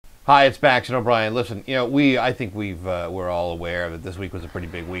Hi, it's Bax O'Brien. Listen, I think we're all aware that this week was a pretty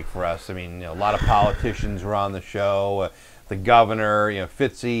big week for us. I mean, a lot of politicians were on the show. The governor,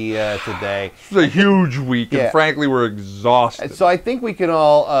 Fitzy today. It was a huge week, and frankly, we're exhausted. So I think we can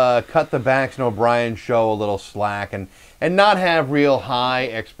all cut the Bax O'Brien show a little slack and not have real high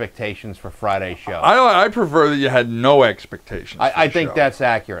expectations for Friday's show. I prefer that you had no expectations. I think that's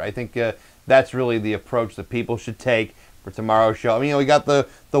accurate. I think that's really the approach that people should take for tomorrow's show. I mean, we got the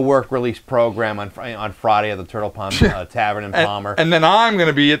work release program on Friday at the Turtle Pond Tavern in Palmer, and then I'm going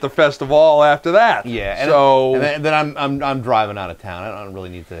to be at the festival after that. Yeah, and then I'm driving out of town. I don't really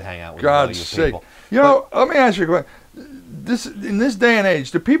need to hang out with God's you sake. people. Let me ask you a question. In this day and age,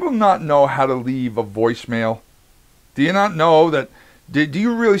 do people not know how to leave a voicemail? Do you not know that? Do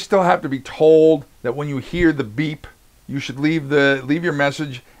you really still have to be told that when you hear the beep, you should leave your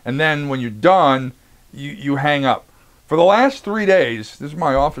message, and then when you're done, you hang up? For the last 3 days, this is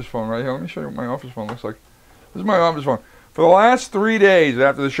my office phone right here. Let me show you what my office phone looks like. This is my office phone. For the last 3 days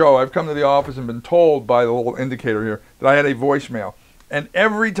after the show, I've come to the office and been told by the little indicator here that I had a voicemail. And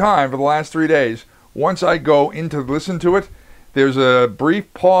every time for the last 3 days, once I go in to listen to it, there's a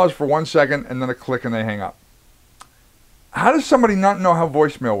brief pause for 1 second and then a click and they hang up. How does somebody not know how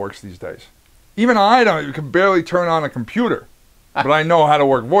voicemail works these days? Even I don't. You can barely turn on a computer. But I know how to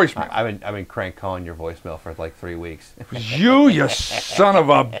work voicemail. I've been crank calling your voicemail for like 3 weeks. You son of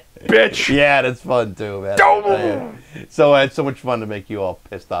a bitch! Yeah, that's fun too, man. So it's so much fun to make you all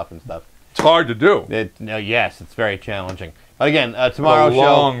pissed off and stuff. It's hard to do. Yes, it's very challenging. But again, tomorrow's show.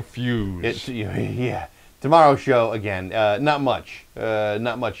 Long fuse. Yeah, tomorrow's show again. Not much yet.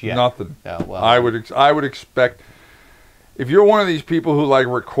 Nothing. Well, I would expect if you're one of these people who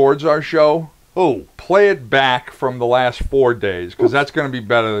records our show. Oh, play it back from the last 4 days, because that's going to be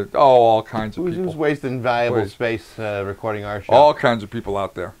better. All kinds of people. Who's wasting valuable space recording our show? All kinds of people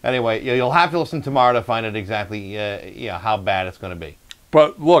out there. Anyway, you'll have to listen tomorrow to find out exactly how bad it's going to be.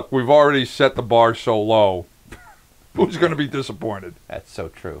 But look, we've already set the bar so low. Who's going to be disappointed? That's so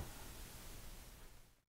true.